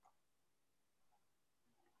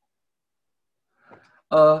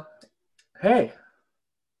Uh, hey.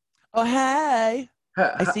 Oh, hey.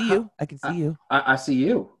 Ha, I ha, see ha, you. I can see you. I see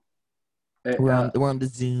you. We're on the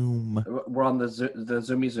Zoom. We're on the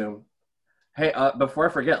Zoomy Zoom. Hey, before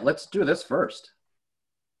I forget, let's do this first.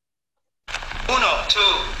 Uno, two,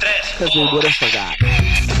 tres, Because we would have forgot.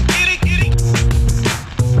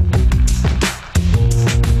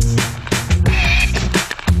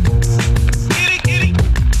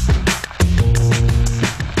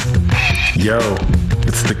 Yo,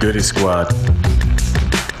 it's the Goody Squad.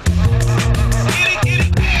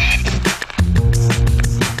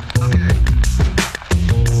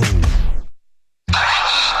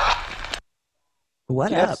 What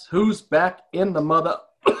Guess up? who's back in the mother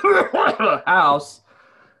house?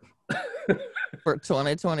 For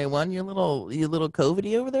 2021, you little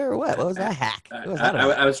COVIDy over there, or what? What was that hack? What was that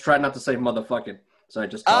about? I was trying not to say motherfucking, so I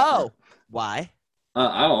just Oh, why?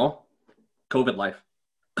 I don't know. COVID life.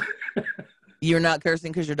 You're not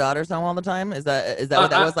cursing because your daughter's home all the time? Is that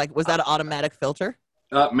what that was like? Was that an automatic filter?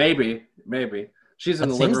 Maybe. She's in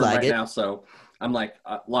That the living seems room like right it. now, so I'm like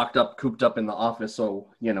locked up, cooped up in the office, so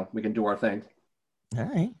we can do our thing. All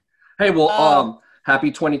right. Hey, well,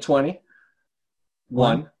 happy 2020.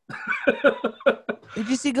 One. Did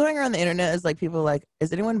you see going around the internet is like people like,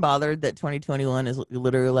 is anyone bothered that 2021 is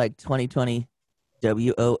literally like 2020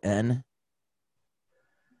 WON?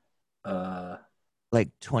 Like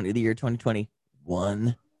the year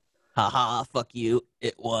 2021. Haha, fuck you.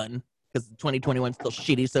 It won. Because 2021 is still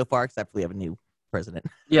shitty so far, except we have a new president.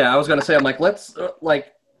 Yeah, I was gonna say, I'm like, let's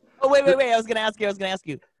like. Oh, wait. I was gonna ask you.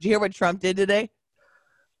 Did you hear what Trump did today?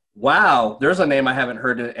 Wow, there's a name I haven't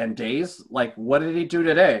heard in days. Like, what did he do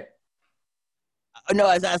today? No,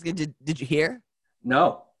 I was asking, did you hear?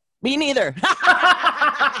 No. Me neither.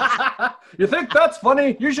 You think that's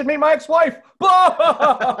funny? You should meet my ex-wife.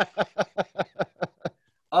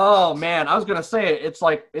 Oh man, I was gonna say it's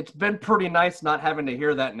like it's been pretty nice not having to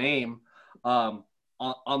hear that name on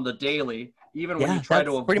the daily, even when you try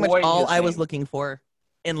to avoid pretty much all his I was name. looking for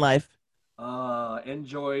in life.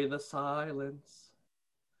 Enjoy the silence.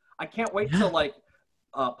 I can't wait till like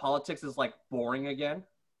politics is like boring again.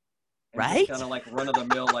 Right? Kind of like run of the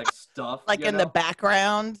mill like stuff. Like in the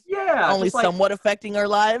background. Yeah. Only somewhat affecting our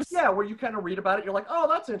lives. Yeah, where you kind of read about it, you're like, oh,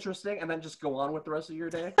 that's interesting, and then just go on with the rest of your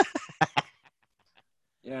day.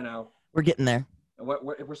 We're getting there.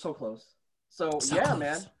 We're so close. So close.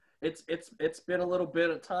 Man, it's been a little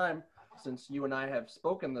bit of time since you and I have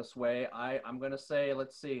spoken this way. I'm gonna say,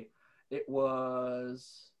 let's see, it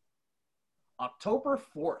was October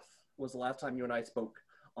 4th was the last time you and I spoke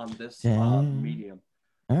on this medium.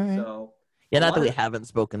 All right. So yeah, not that we haven't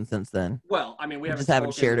spoken since then. Well, I mean, we just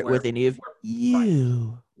haven't shared it with any of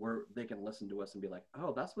you. Where they can listen to us and be like,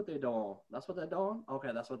 oh, that's what they're doing. That's what they're doing?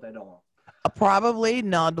 Okay, that's what they're doing. Probably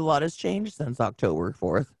not a lot has changed since October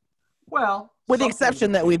 4th. Well, with the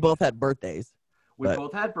exception that we both had birthdays. We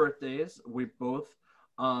both had birthdays. We both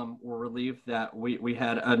were relieved that we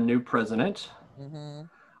had a new president.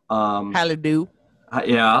 Mm-hmm. Hallelujah.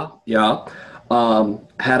 Yeah.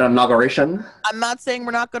 Had an inauguration. I'm not saying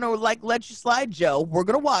we're not going to let you slide, Joe. We're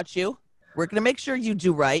going to watch you. We're going to make sure you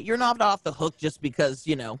do right. You're not off the hook just because,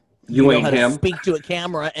 you know ain't how him. to speak to a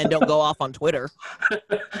camera and don't go off on Twitter.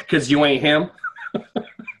 Because you ain't him.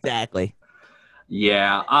 Exactly.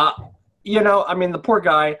 Yeah. I mean, the poor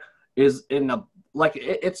guy is in a, like,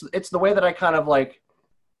 it's the way that I kind of like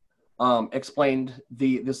explained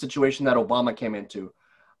the situation that Obama came into.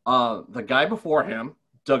 The guy before him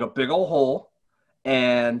dug a big old hole,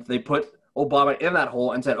 and they put Obama in that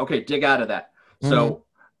hole and said, okay, dig out of that. Mm-hmm. So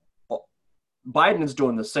Biden is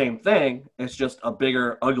doing the same thing. It's just a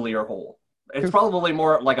bigger, uglier hole. It's probably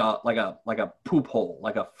more like a poop hole,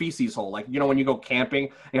 like a feces hole. Like, when you go camping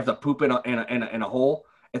and you have to poop in a hole,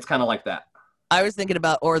 it's kind of like that. I was thinking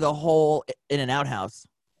about, or the hole in an outhouse.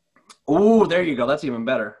 Ooh, there you go. That's even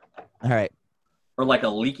better. All right. Or like a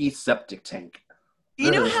leaky septic tank.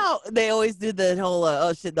 You know how they always do the whole,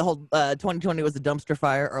 2020 was a dumpster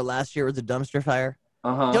fire, or last year was a dumpster fire?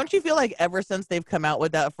 Uh-huh. Don't you feel like ever since they've come out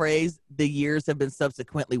with that phrase, the years have been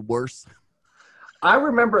subsequently worse? I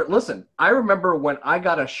remember when I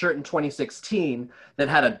got a shirt in 2016 that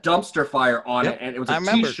had a dumpster fire on it, and it was a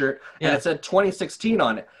T-shirt, and it said 2016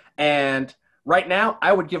 on it. And right now,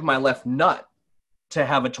 I would give my left nut to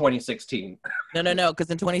have a 2016. No, because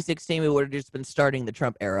in 2016, we would have just been starting the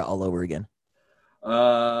Trump era all over again.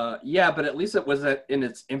 Yeah, but at least it was in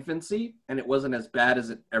its infancy, and it wasn't as bad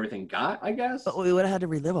as everything got, I guess. But we would have had to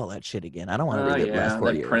relive all that shit again. I don't want to relive the last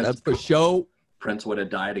 4 years. That's for sure. Prince would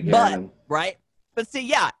have died again. But see,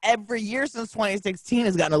 yeah, every year since 2016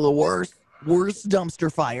 has gotten a little worse. Worse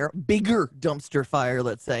dumpster fire. Bigger dumpster fire,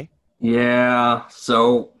 let's say. Yeah.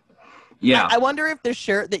 So, yeah. I wonder if the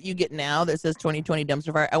shirt that you get now that says 2020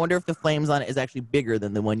 Dumpster Fire, I wonder if the flames on it is actually bigger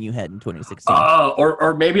than the one you had in 2016.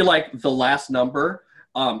 Or maybe like the last number,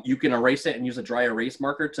 you can erase it and use a dry erase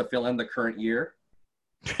marker to fill in the current year.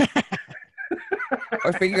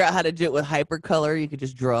 Or figure out how to do it with hypercolor. You could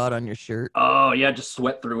just draw it on your shirt. Oh yeah, just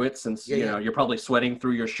sweat through it since you know you're probably sweating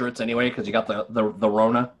through your shirts anyway because you got the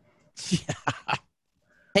Rona. Yeah.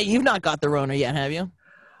 Hey, you've not got the Rona yet, have you?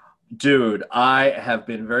 Dude, I have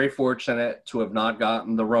been very fortunate to have not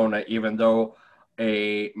gotten the Rona, even though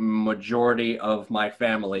a majority of my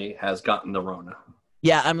family has gotten the Rona.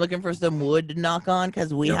 Yeah, I'm looking for some wood to knock on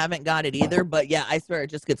because we haven't got it either. But yeah, I swear it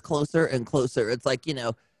just gets closer and closer. It's like, you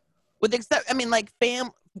know, with except, I mean, like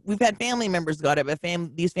we've had family members got it, but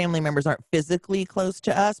these family members aren't physically close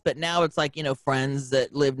to us. But now it's like, you know, friends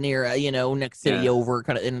that live near, you know, next city over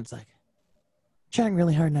kind of, and it's like trying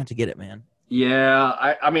really hard not to get it, man.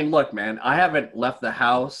 Yeah, I mean, look, man, I haven't left the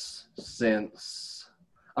house since,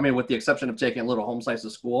 I mean, with the exception of taking little home sites to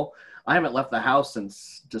school, I haven't left the house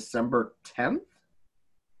since December 10th.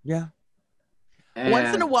 Yeah. And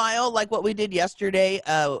Once in a while, like what we did yesterday,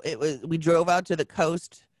 we drove out to the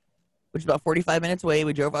coast, which is about 45 minutes away.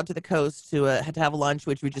 We drove out to the coast to have lunch,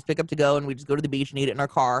 which we just pick up to go, and we just go to the beach and eat it in our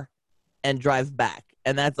car and drive back.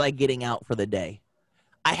 And that's like getting out for the day.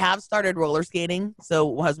 I have started roller skating,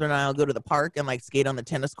 so husband and I will go to the park and like skate on the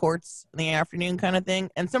tennis courts in the afternoon kind of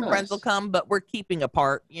thing. And some friends will come, but we're keeping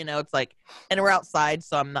apart, you know, it's like, and we're outside,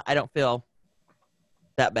 so I don't feel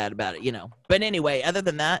that bad about it, you know. But anyway, other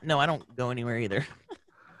than that, no, I don't go anywhere either.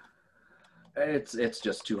 It's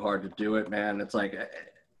just too hard to do it, man. It's like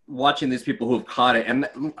watching these people who've caught it. And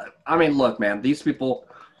I mean, look, man, these people,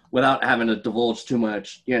 without having to divulge too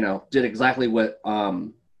much, you know, did exactly what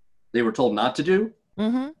they were told not to do.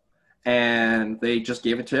 Mm-hmm. And they just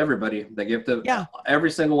gave it to everybody. They gave it to every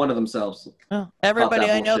single one of themselves. Oh, everybody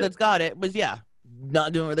I know that's got it was,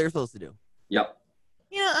 not doing what they're supposed to do. Yep.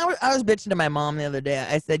 Yeah, I was bitching to my mom the other day.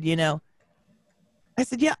 I said,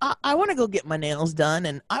 I want to go get my nails done,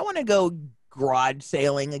 and I want to go garage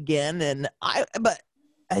sailing again, but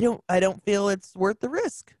I don't feel it's worth the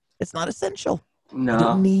risk. It's not essential. No. I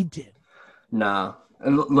don't need to. Nah.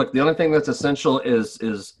 And look, the only thing that's essential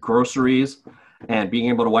is groceries and being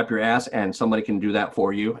able to wipe your ass, and somebody can do that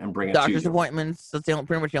for you and bring it to you. Doctor's appointments. That's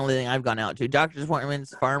pretty much the only thing I've gone out to. Doctor's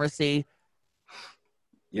appointments, pharmacy.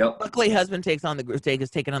 Yep. Luckily, husband is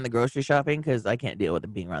taking on the grocery shopping because I can't deal with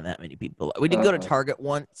it being around that many people. We did go to Target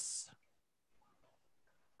once.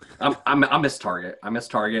 I miss Target. I miss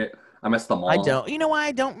the mall. I don't. You know why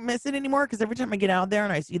I don't miss it anymore? Because every time I get out there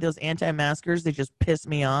and I see those anti-maskers, they just piss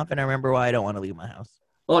me off, and I remember why I don't want to leave my house.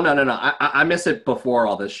 Oh no. I miss it before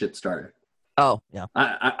all this shit started. Oh yeah.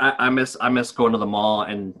 I miss going to the mall,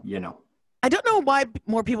 and you know. I don't know why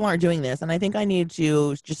more people aren't doing this, and I think I need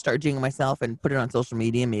to just start doing it myself and put it on social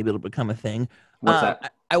media. Maybe it'll become a thing. What's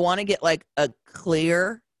that? I want to get like a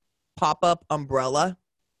clear pop-up umbrella,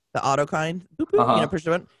 the auto kind, boop, boop, you know, push the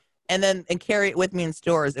button, and carry it with me in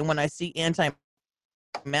stores. And when I see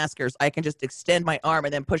anti-maskers, I can just extend my arm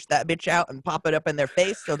and then push that bitch out and pop it up in their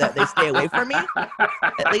face so that they stay away from me.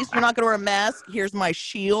 At least you're not going to wear a mask. Here's my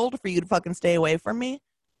shield for you to fucking stay away from me.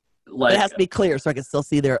 Like, but it has to be clear so I can still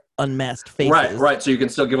see their unmasked faces. Right. So you can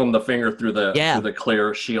still give them the finger through the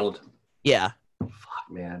clear shield. Yeah.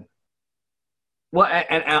 Fuck, man. Well,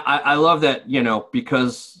 and I love that, you know,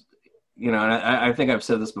 because, you know, and I think I've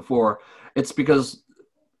said this before. It's because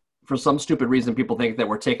for some stupid reason people think that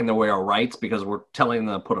we're taking away our rights because we're telling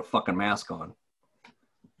them to put a fucking mask on.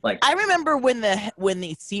 Like, I remember when the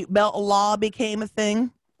seatbelt law became a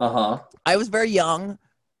thing. I was very young.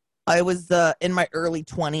 I was in my early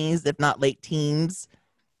 20s, if not late teens,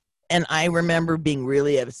 and I remember being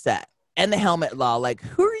really upset. And the helmet law, like,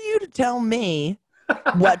 who are you to tell me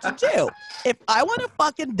what to do? If I want to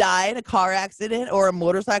fucking die in a car accident or a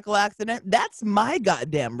motorcycle accident, that's my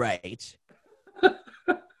goddamn right.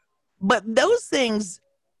 But those things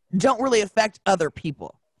don't really affect other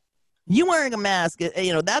people. You wearing a mask,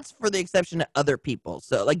 you know, that's for the exception of other people.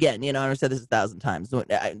 So, again, you know, I've said this 1,000 times.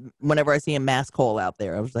 Whenever I see a mask hole out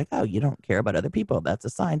there, I was like, oh, you don't care about other people. That's a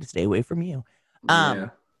sign to stay away from you.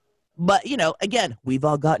 But, you know, again, we've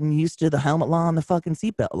all gotten used to the helmet law and the fucking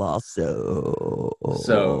seatbelt law. So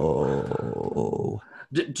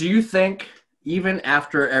do you think even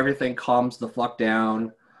after everything calms the fuck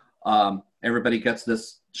down, everybody gets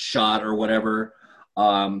this shot or whatever,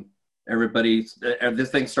 this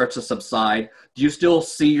thing starts to subside, do you still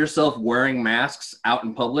see yourself wearing masks out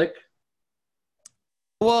in public?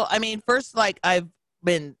 Well, I mean, first, like, I've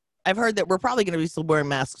heard that we're probably going to be still wearing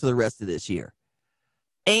masks for the rest of this year.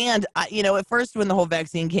 And at first when the whole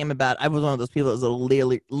vaccine came about, I was one of those people that was a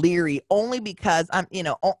little leery, only because I'm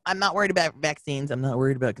not worried about vaccines. I'm not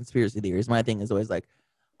worried about conspiracy theories. My thing is always like,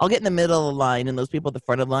 I'll get in the middle of the line, and those people at the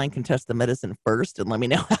front of the line can test the medicine first and let me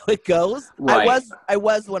know how it goes. Right. I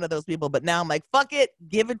was one of those people, but now I'm like, fuck it,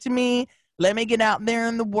 give it to me. Let me get out there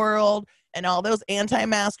in the world, and all those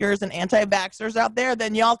anti-maskers and anti-vaxxers out there,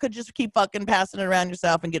 then y'all could just keep fucking passing it around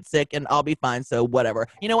yourself and get sick, and I'll be fine. So whatever.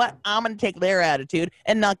 You know what? I'm gonna take their attitude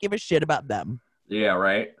and not give a shit about them. Yeah,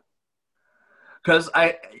 right. Because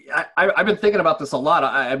I've been thinking about this a lot.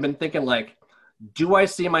 I've been thinking, like, do I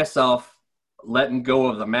see myself letting go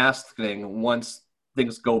of the mask thing once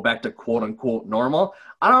things go back to quote unquote normal?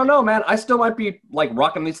 I don't know, man. I still might be like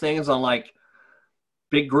rocking these things on like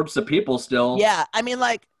big groups of people still. Yeah, I mean,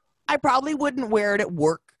 like, I probably wouldn't wear it at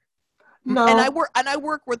work. No. And I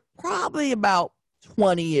work with probably about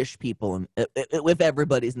 20-ish people if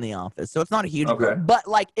everybody's in the office. So it's not a huge group. But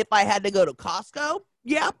like if I had to go to Costco,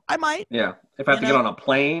 yeah, I might. Yeah. If I have to get on a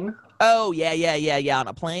plane. Oh, yeah. On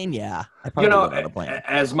a plane, yeah. I probably would on a plane.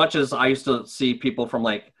 As much as I used to see people from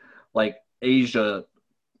like Asia,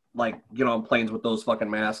 like, on planes with those fucking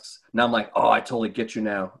masks. Now I'm like, oh, I totally get you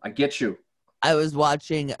now. I get you. I was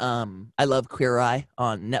watching I Love Queer Eye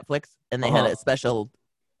on Netflix, and they had a special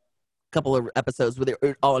couple of episodes where they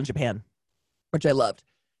were all in Japan, which I loved.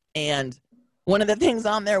 And one of the things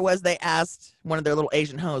on there was they asked one of their little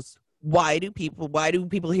Asian hosts, why do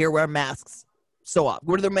people here wear masks so often?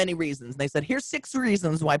 Were there many reasons? And they said, here's 6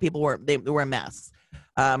 reasons why people wear masks.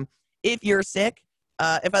 If you're sick,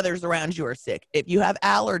 if others around you are sick, if you have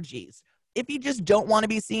allergies, if you just don't want to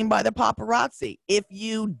be seen by the paparazzi, if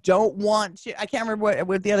you don't want to, I can't remember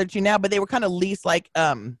what the other 2 now, but they were kind of least like,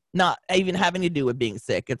 not even having to do with being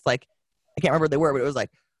sick. It's like, I can't remember what they were, but it was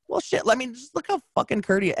like, well, shit, let me just look how fucking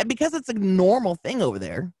courteous. And because it's a normal thing over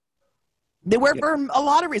there, they wear for a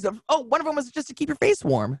lot of reasons. Oh, one of them was just to keep your face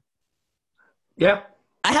warm. Yeah.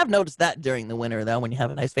 I have noticed that during the winter, though, when you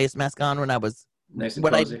have a nice face mask on. When I was nice and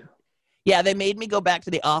cozy. Yeah, they made me go back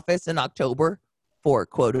to the office in October for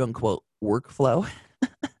quote unquote workflow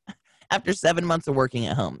after 7 months of working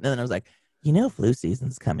at home. And then I was like, flu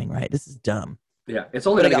season's coming, right? This is dumb. Yeah, it's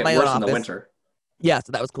only going to get worse in the winter. Yeah,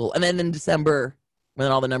 so that was cool. And then in December,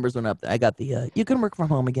 when all the numbers went up, I got the, you can work from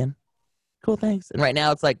home again. Cool, thanks. And right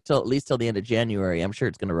now it's like at least till the end of January. I'm sure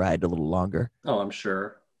it's going to ride a little longer. Oh, I'm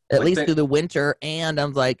sure. At least through the winter. And I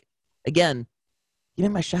was like, again, give me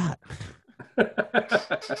my shot. My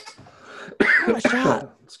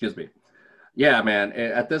shot. Excuse me. Yeah, man.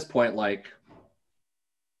 At this point, like,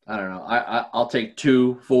 I don't know. I'll take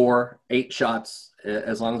 2, 4, 8 shots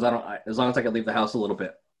as long as I can leave the house a little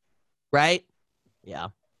bit. Right? Yeah.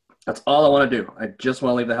 That's all I want to do. I just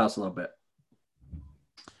want to leave the house a little bit.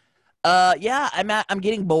 Yeah. I'm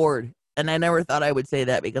getting bored, and I never thought I would say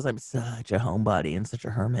that because I'm such a homebody and such a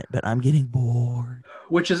hermit. But I'm getting bored.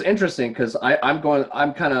 Which is interesting because I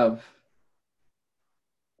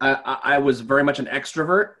was very much an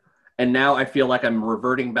extrovert, and now I feel like I'm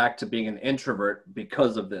reverting back to being an introvert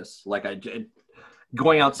because of this. Like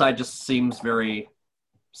going outside just seems very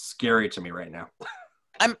scary to me right now.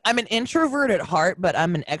 I'm an introvert at heart, but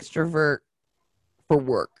I'm an extrovert for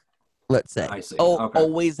work, let's say. I see. Okay.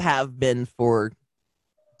 Always have been for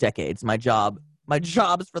decades. My jobs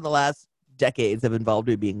for the last decades have involved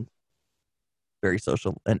me being very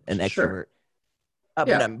social and extrovert. Sure.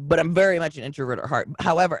 Yeah. But I'm very much an introvert at heart.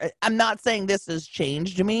 However, I'm not saying this has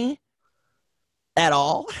changed me at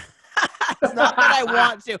all. It's not that I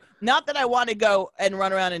want to. Not that I want to go and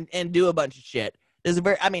run around and do a bunch of shit.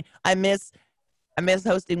 I miss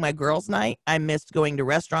hosting my girls' night. I missed going to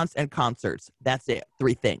restaurants and concerts. That's it.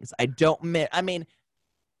 3 things. I don't miss. I mean,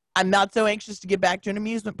 I'm not so anxious to get back to an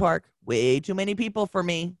amusement park. Way too many people for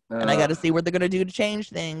me, and I got to see what they're gonna do to change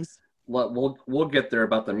things. We'll get there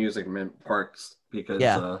about the amusement parks because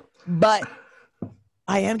but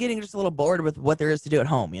I am getting just a little bored with what there is to do at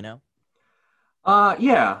home. Yeah.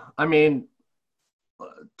 I mean,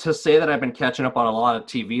 to say that I've been catching up on a lot of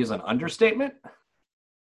TV is an understatement.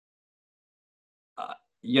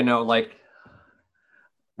 Like,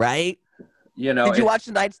 right? Did you watch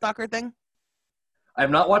the Night Stalker thing? I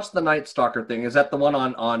have not watched the Night Stalker thing. Is that the one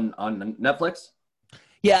on Netflix?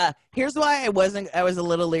 Yeah. Here's why I was a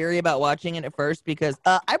little leery about watching it at first because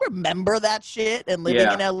I remember that shit and living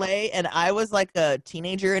in LA, and I was like a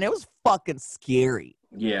teenager, and it was fucking scary.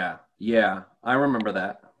 Yeah, I remember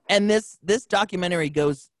that. And this documentary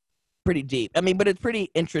goes pretty deep. I mean, but it's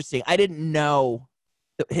pretty interesting. I didn't know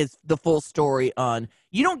the full story on.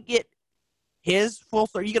 You don't get his full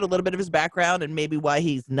story. You get a little bit of his background and maybe why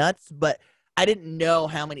he's nuts, but I didn't know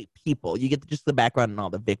how many people. You get just the background and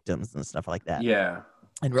all the victims and stuff like that. Yeah.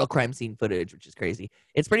 and real crime scene footage, which is crazy.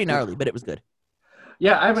 It's pretty gnarly, but it was good.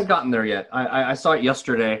 Yeah, I haven't gotten there yet. I saw it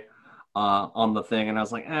yesterday on the thing, and I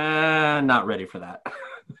was like, not ready for that.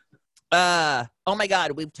 Oh my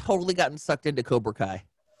God, we've totally gotten sucked into Cobra Kai.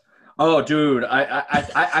 Oh, dude, I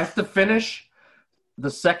have to finish the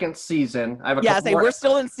second season. I have a couple more. We're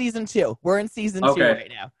still in season 2. We're in season 2 right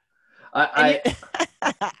now.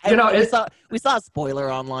 We saw a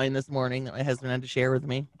spoiler online this morning that my husband had to share with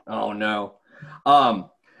me. Oh no.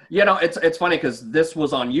 It's funny because this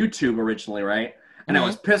was on YouTube originally, right? And I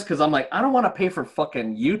was pissed because I'm like, I don't want to pay for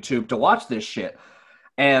fucking YouTube to watch this shit.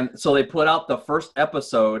 And so they put out the first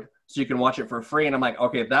episode so you can watch it for free. And I'm like,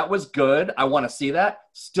 okay, that was good. I want to see that.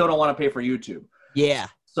 Still don't want to pay for YouTube. Yeah.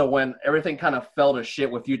 So when everything kind of fell to shit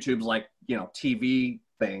with YouTube's like, TV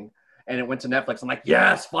thing, and it went to Netflix, I'm like,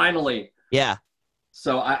 yes, finally. Yeah.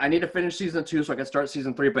 So I need to finish season 2 so I can start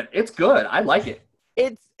season 3, but it's good. I like it.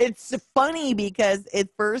 It's funny because at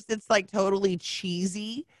first it's like totally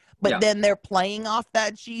cheesy, but then they're playing off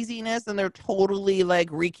that cheesiness and they're totally like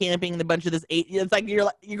recamping the bunch of this it's like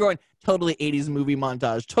you're going totally 80s movie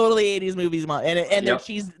montage, totally 80s movies and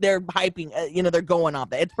they're hyping, they're going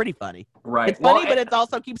off that. It's pretty funny. Right. It's funny, but it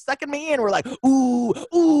also keeps sucking me in. We're like,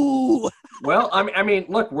 ooh. Well, I mean,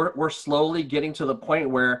 look, we're slowly getting to the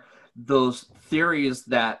point where those theories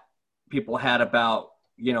that people had about,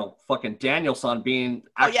 fucking Danielson being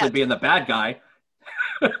the bad guy.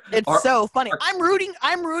 It's so funny. I'm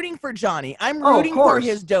rooting for Johnny. I'm rooting for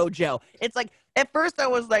his dojo. It's like at first I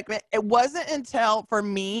was like, it wasn't until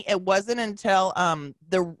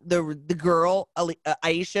the girl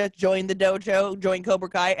Aisha joined the dojo, joined Cobra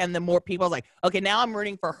Kai, and the more people, I was like, okay, now I'm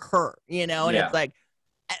rooting for her, and it's like,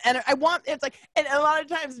 and a lot of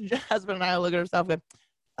times husband and I look at ourselves and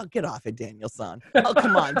oh, get off it, Daniel-san. Oh,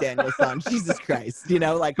 come on, Daniel-san. Jesus Christ.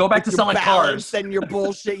 Go back to selling cars. And your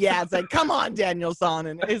bullshit. Yeah, it's like, come on, Daniel-san.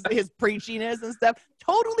 And his preachiness and stuff.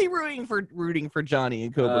 Totally rooting for Johnny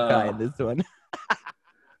and Cobra Kai in this one.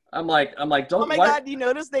 I'm like, don't. Oh my God, do you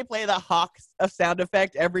notice they play the hawk sound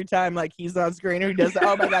effect every time like he's on screen or he does that?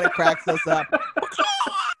 Oh my God, it cracks us up.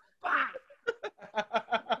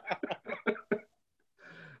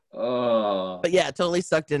 But yeah, totally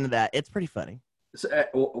sucked into that. It's pretty funny. So,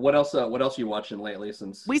 what else are you watching lately?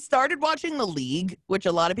 Since we started watching The League, which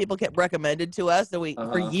a lot of people kept recommended to us,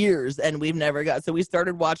 for years, and we've never got. So we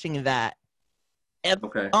started watching that.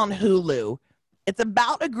 On Hulu. It's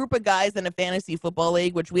about a group of guys in a fantasy football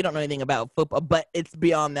league, which we don't know anything about football, but it's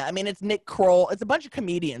beyond that. I mean, it's Nick Kroll. It's a bunch of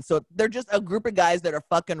comedians, so they're just a group of guys that are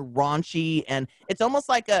fucking raunchy, and it's almost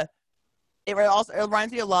like it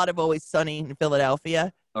reminds me a lot of Always Sunny in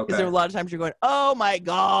Philadelphia. Because there are a lot of times you're going, oh my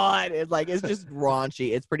God. It's just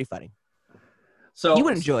raunchy. It's pretty funny. So you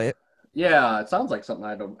would enjoy it. Yeah, it sounds like something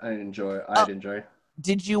I'd enjoy.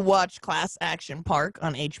 Did you watch Class Action Park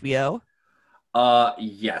on HBO?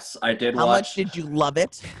 Yes, I did. How much did you love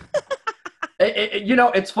it?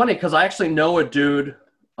 It's funny because I actually know a dude.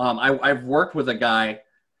 I've worked with a guy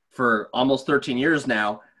for almost 13 years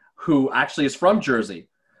now who actually is from Jersey.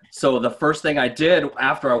 So the first thing I did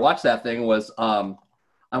after I watched that thing was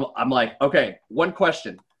I'm like, okay, one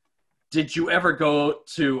question. Did you ever go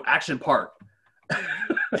to Action Park?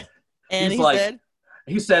 And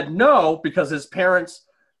he said no, because his parents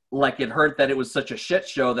had heard that it was such a shit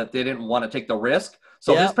show that they didn't want to take the risk.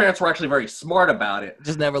 So his parents were actually very smart about it.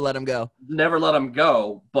 Just never let him go.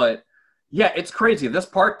 But yeah, it's crazy. This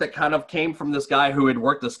park that kind of came from this guy who had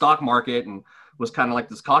worked the stock market and was kind of like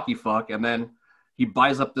this cocky fuck. And then he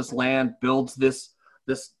buys up this land, builds this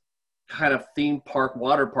kind of theme park,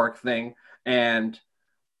 water park thing, and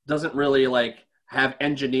doesn't really have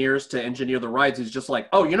engineers to engineer the rides. He's just like,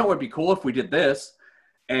 oh, what would be cool if we did this?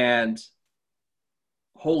 And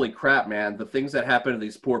holy crap, man, the things that happen to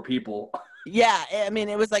these poor people. Yeah, I mean,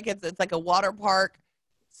 it was like it's like a water park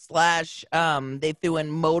 / they threw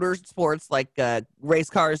in motor sports like race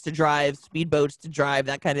cars to drive, speedboats to drive,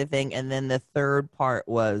 that kind of thing. And then the third part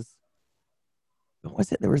was, what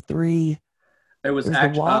was it? There were 3. It was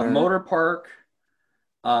actually motor park,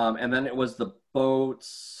 and then it was the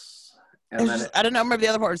boats, and then I don't know. Remember the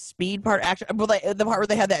other part was speed part. Actually, but the part where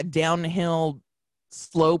they had that downhill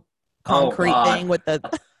slope concrete thing with the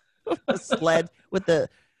sled with the.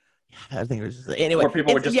 I think it was just, anyway. Where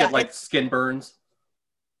people would just get skin burns.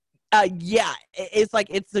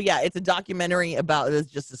 It's a documentary about it's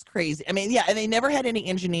just this crazy. I mean, and they never had any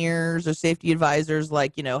engineers or safety advisors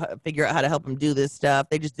figure out how to help them do this stuff.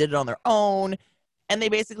 They just did it on their own, and they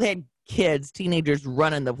basically had teenagers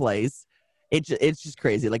running the place. It's just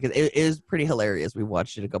crazy. It is pretty hilarious. We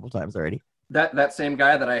watched it a couple times already. That same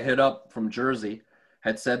guy that I hit up from Jersey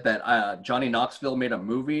had said that Johnny Knoxville made a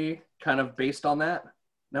movie kind of based on that.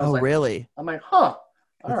 And I was Oh, like, really? I'm like, huh.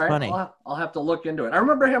 All That's right, funny. I'll have to look into it. I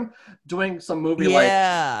remember him doing some movie like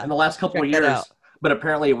Yeah. in the last couple Check of that years, out. but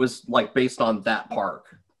apparently it was like based on that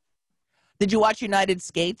park. Did you watch United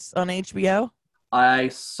Skates on HBO? I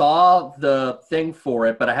saw the thing for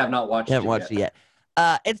it, but I have not watched You haven't it watched yet. it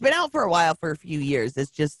yet. It's been out for a while, for a few years.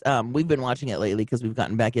 It's just we've been watching it lately because we've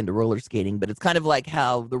gotten back into roller skating. But it's kind of like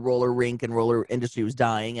how the roller rink and roller industry was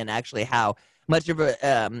dying, and actually how much of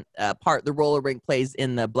a part the roller rink plays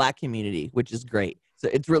in the Black community, which is great. So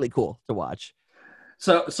it's really cool to watch.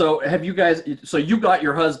 So have you guys? So you got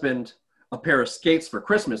your husband a pair of skates for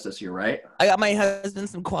Christmas this year, right? I got my husband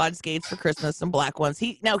some quad skates for Christmas, some black ones.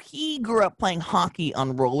 He grew up playing hockey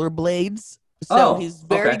on rollerblades. So he's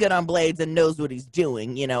very good on blades and knows what he's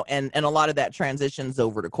doing, and a lot of that transitions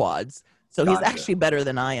over to quads. So he's actually better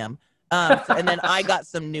than I am. And then I got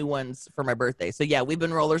some new ones for my birthday. So yeah, we've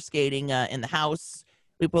been roller skating in the house.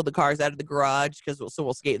 We pulled the cars out of the garage so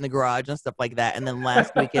we'll skate in the garage and stuff like that. And then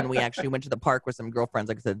last weekend we actually went to the park with some girlfriends,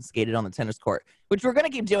 like I said, and skated on the tennis court, which we're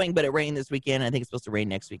gonna keep doing. But it rained this weekend. And I think it's supposed to rain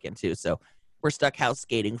next weekend too. So we're stuck house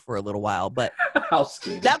skating for a little while, but house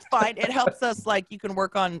skating. That's fine. It helps us, like, you can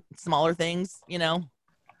work on smaller things,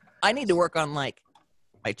 I need to work on, like,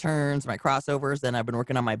 my turns, my crossovers, and I've been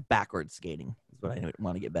working on my backwards skating. Is what I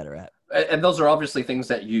want to get better at. And those are obviously things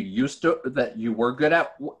that you were good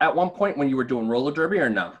at one point when you were doing roller derby,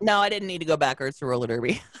 or no? No, I didn't need to go backwards to roller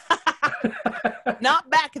derby. Not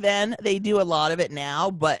back then. They do a lot of it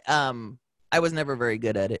now, but I was never very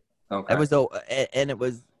good at it. Okay.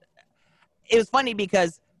 It was funny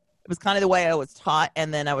because it was kind of the way I was taught,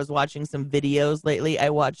 and then I was watching some videos lately. I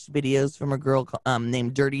watched videos from a girl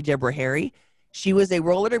named Dirty Deborah Harry. She was a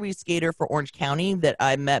roller derby skater for Orange County that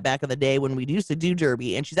I met back in the day when we used to do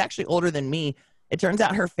derby, and she's actually older than me. It turns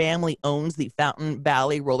out her family owns the Fountain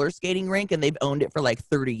Valley roller skating rink, and they've owned it for like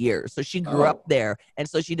 30 years. So she grew up there, and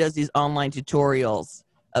so she does these online tutorials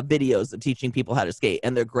of videos of teaching people how to skate,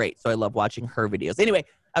 and they're great. So I love watching her videos. Anyway,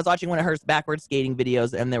 I was watching one of her backward skating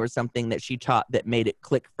videos, and there was something that she taught that made it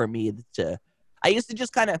click for me. I used to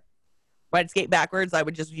just kind of, when I'd skate backwards, I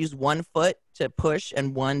would just use one foot to push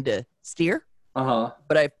and one to steer.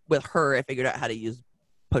 But with her, I figured out how to use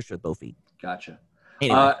push with both feet. Gotcha.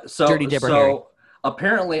 Anyway, Dirty Deborah Harry.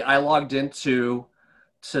 Apparently I logged into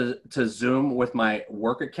Zoom with my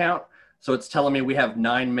work account, so it's telling me we have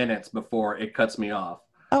 9 minutes before it cuts me off.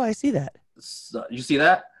 Oh, I see that. So, you see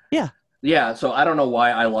that? Yeah. Yeah, so I don't know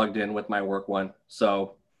why I logged in with my work one.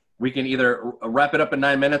 So we can either wrap it up in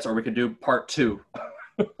 9 minutes or we can do part 2.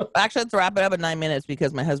 Actually, let's wrap it up in 9 minutes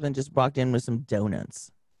because my husband just walked in with some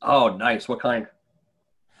donuts. Oh, nice. What kind?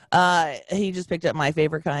 He just picked up my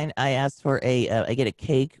favorite kind. I asked for I get a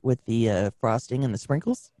cake with the frosting and the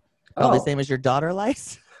sprinkles. All the same as your daughter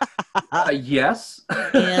likes. Yes.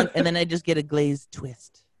 and then I just get a glazed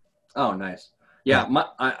twist. Oh, nice. Yeah,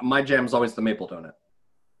 my jam is always the maple donut.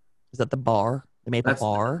 Is that the bar? The maple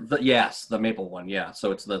bar? Yes, the maple one. Yeah,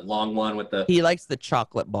 so it's the long one with the... He likes the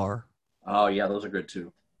chocolate bar. Oh, yeah, those are good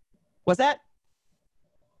too. What's that?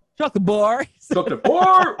 Chocolate bar. Chocolate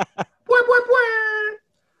bar.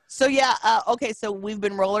 So yeah, okay, so we've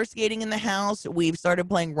been roller skating in the house. We've started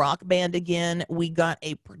playing Rock Band again. We got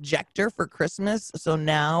a projector for Christmas, so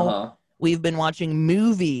now we've been watching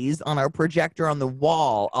movies on our projector on the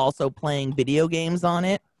wall, also playing video games on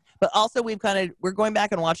it. But also we're going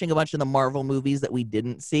back and watching a bunch of the Marvel movies that we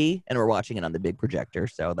didn't see, and we're watching it on the big projector,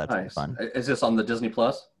 so that's nice. Fun. Is this on the Disney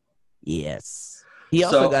Plus? Yes. He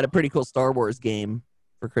also got a pretty cool Star Wars game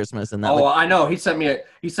for Christmas, and that I know. He sent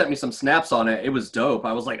me some snaps on it. It was dope.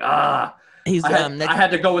 I was like, I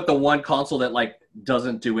had to go with the one console that like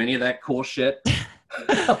doesn't do any of that cool shit.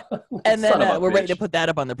 And then we're ready to put that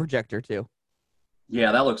up on the projector too.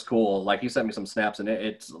 Yeah, that looks cool. Like he sent me some snaps, and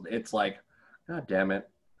it's like, God damn it.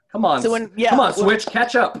 Come on. Come on, Switch,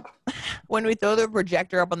 catch up. When we throw the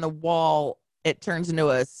projector up on the wall, it turns into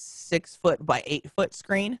a 6-foot by 8-foot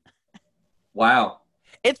screen. Wow.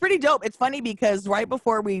 It's pretty dope. It's funny because right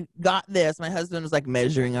before we got this, my husband was like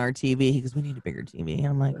measuring our TV. He goes, "We need a bigger TV." And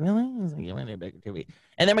I'm like, "Really?" He's like, "Yeah, we need a bigger TV."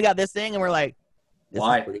 And then we got this thing, and we're like, "This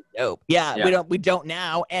is pretty dope." Yeah, we don't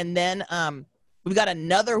now. And then we've got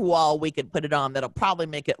another wall we could put it on that'll probably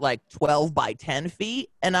make it like 12 by 10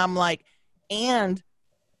 feet. And I'm like, and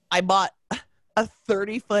I bought a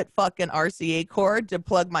 30-foot fucking RCA cord to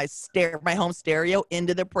plug my home stereo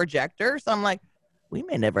into the projector. So I'm like, we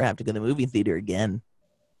may never have to go to the movie theater again.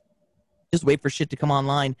 Just wait for shit to come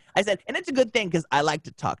online. I said, and it's a good thing because I like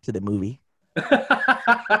to talk to the movie.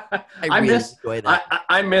 I enjoy that.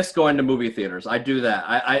 I miss going to movie theaters. I do that.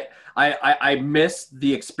 I miss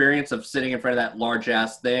the experience of sitting in front of that large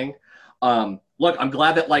ass thing. Look, I'm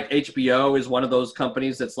glad that like HBO is one of those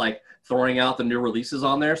companies that's like throwing out the new releases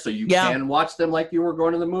on there, so you can watch them like you were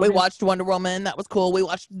going to the movies. We watched Wonder Woman. That was cool. We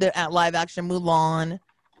watched the live action Mulan.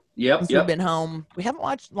 Yep. We've been home. We haven't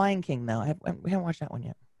watched Lion King though. We haven't watched that one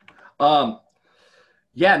yet.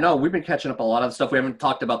 Yeah, no, we've been catching up a lot of stuff. We haven't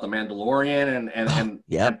talked about the Mandalorian and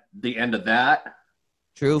the end of that.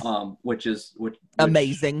 True. Which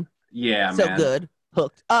amazing. Yeah, so man. Good.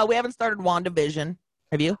 Hooked. We haven't started WandaVision.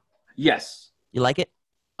 Have you? Yes. You like it?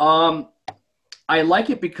 I like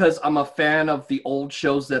it because I'm a fan of the old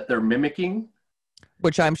shows that they're mimicking.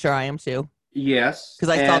 Which I'm sure I am too. Yes.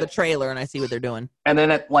 Because I saw the trailer and I see what they're doing. And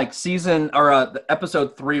then at like the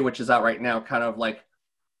episode 3, which is out right now, kind of like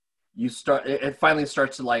it finally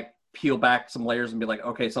starts to like peel back some layers and be like,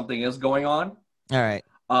 okay, something is going on. All right.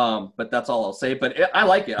 But that's all I'll say. But I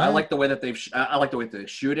like it. I like the way that I like the way that they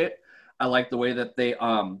shoot it. I like the way that they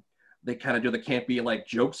kind of do the campy like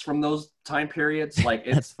jokes from those time periods. Like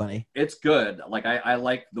that's funny. It's good. Like I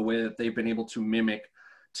like the way that they've been able to mimic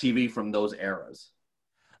TV from those eras.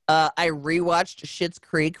 I rewatched Schitt's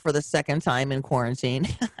Creek for the second time in quarantine,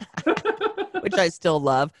 which I still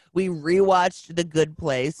love. We rewatched The Good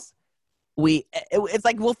Place. It's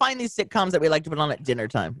like we'll find these sitcoms that we like to put on at dinner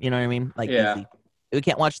time. You know what I mean? Like easy. We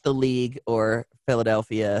can't watch The League or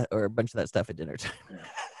Philadelphia or a bunch of that stuff at dinner time.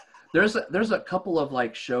 There's a couple of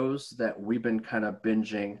like shows that we've been kind of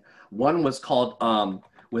binging. One was called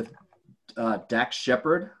with Dax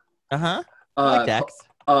Shepard. I like Dax.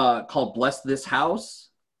 Called Bless This House.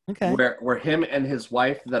 Okay. Where him and his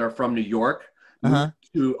wife that are from New York moved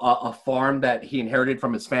to a farm that he inherited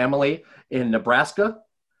from his family in Nebraska.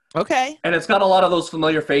 Okay. And it's got a lot of those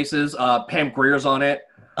familiar faces. Pam Grier's on it.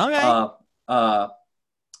 Okay.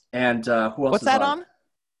 And who else? What's that on?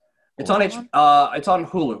 It's on it's on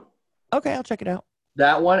Hulu. Okay, I'll check it out.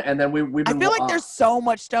 That one, and then we've been. I feel like there's so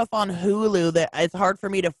much stuff on Hulu that it's hard for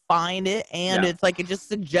me to find it, and it's like it just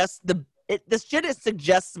suggests this shit. It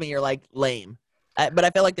suggests me you're like lame, but I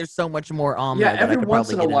feel like there's so much more on there. Every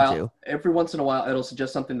once in a while, it'll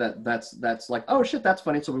suggest something that's like, oh shit, that's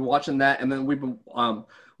funny. So we're watching that, and then we've been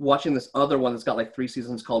watching this other one that's got like 3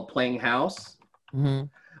 seasons called Playing House,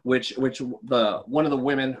 which the one of the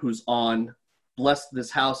women who's on Bless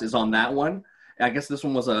This House is on that one. I guess this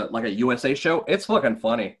one was a USA show. It's fucking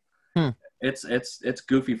funny. It's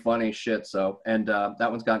goofy, funny shit. So, and that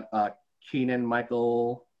one's got Kenan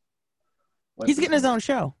Michael. He's getting his own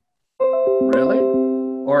show. Really?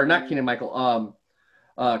 Or not Kenan Michael.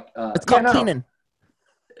 It's called Kenan.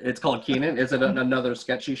 It's called Kenan. Is it another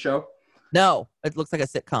sketchy show? No, it looks like a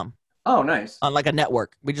sitcom. Oh, nice. On like a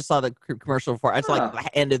network. We just saw the commercial before. I saw like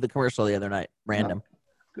the end of the commercial the other night. Random.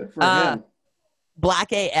 Good for him.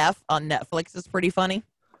 Black AF on Netflix is pretty funny.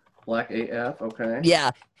 Black AF, okay.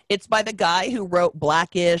 Yeah, it's by the guy who wrote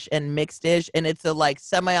Blackish and Mixedish, and it's a like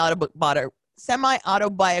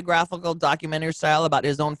semi-autobiographical documentary style about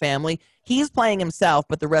his own family. He's playing himself,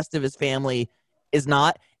 but the rest of his family is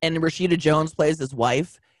not. And Rashida Jones plays his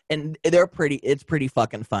wife, and it's pretty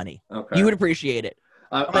fucking funny. Okay. You would appreciate it.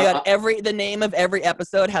 Oh my god! The name of every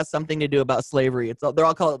episode has something to do about slavery. They're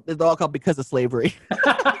all called Because of Slavery.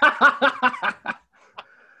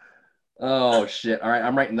 Oh shit! All right,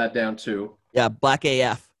 I'm writing that down too. Yeah, Black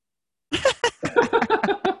AF.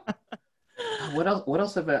 What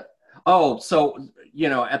else have I? Oh, so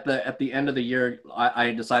at the end of the year, I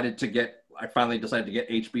finally decided to get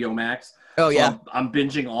HBO Max. Oh yeah. So I'm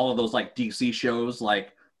binging all of those like DC shows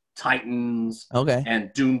like Titans. Okay.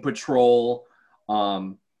 And Doom Patrol.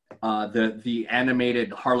 The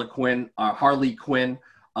animated Harley Quinn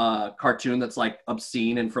cartoon that's like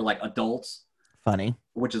obscene and for like adults. Funny.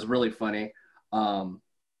 Which is really funny. I'm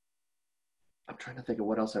trying to think of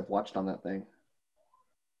what else I've watched on that thing.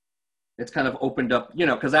 It's kind of opened up,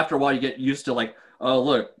 because after a while you get used to like, oh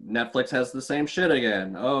look, Netflix has the same shit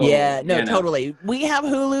again. Oh yeah, no, totally. We have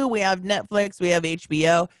Hulu, we have Netflix, we have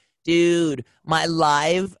HBO. Dude, my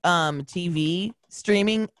live TV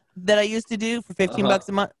streaming that I used to do for $15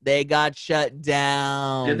 a month, they got shut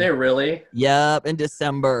down. Did they really? Yep, in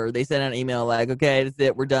December. They sent out an email like, okay, that's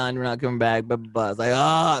it, we're done, we're not coming back, blah, blah, blah. I was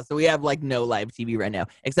like, so we have like no live TV right now,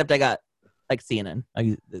 except I got like CNN.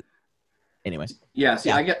 Anyway. Yeah, see,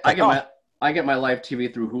 yeah. I get my live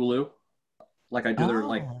TV through Hulu. Like I do their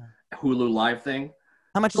like Hulu live thing.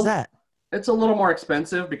 How much is that? It's a little more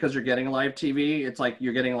expensive because you're getting live TV. It's like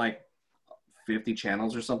you're getting like 50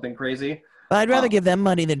 channels or something crazy. But I'd rather give them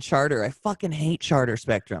money than Charter. I fucking hate Charter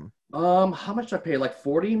Spectrum. How much do I pay? Like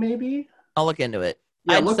 40 maybe? I'll look into it.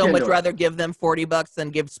 Yeah, I'd so much rather give them $40 than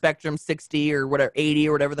give Spectrum 60 or whatever, 80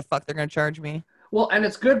 or whatever the fuck they're going to charge me. Well, and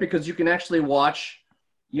it's good because you can actually watch,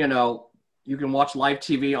 You can watch live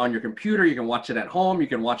TV on your computer. You can watch it at home. You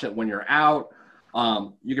can watch it when you're out.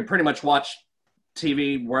 You can pretty much watch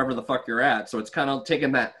TV wherever the fuck you're at. So it's kind of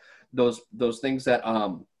taking those things that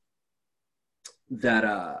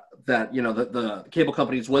the cable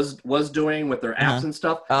companies was doing with their apps and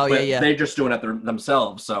stuff. Oh yeah. They're just doing it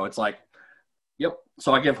themselves. So it's like, yep.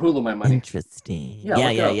 So I give Hulu my money. Interesting. Yeah.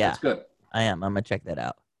 Yeah. It's good. I'm gonna check that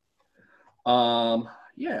out.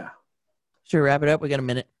 Yeah. Should we wrap it up? We got a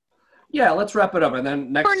minute. Yeah, let's wrap it up, and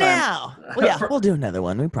then next For time. now. Well, yeah, we'll do another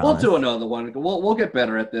one. We promise. We'll do another one. We'll get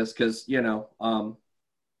better at this because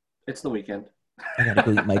it's the weekend. I gotta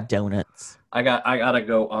go eat my donuts. I gotta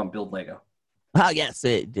go build Lego. Oh yes,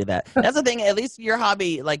 do that. That's the thing. At least your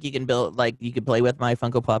hobby, like you can build, like you can play with my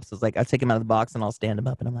Funko Pops. It's like I take them out of the box and I'll stand them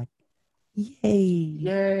up, and I'm like,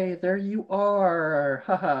 yay, there you are.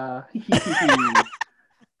 Ha ha.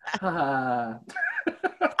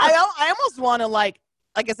 I almost want to like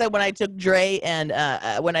I said, when I took Dre and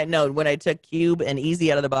when I took Cube and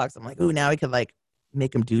Easy out of the box, I'm like, ooh, now I could like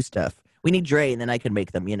make them do stuff. We need Dre, and then I could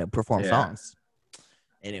make them, perform songs.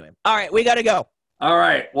 Anyway, all right, we gotta go. All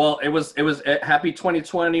right, well, it was happy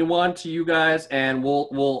 2021 to you guys, and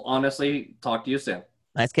we'll honestly talk to you soon.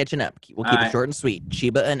 Nice catching up. We'll keep it short and sweet.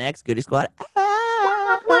 Chiba and X Goody Squad.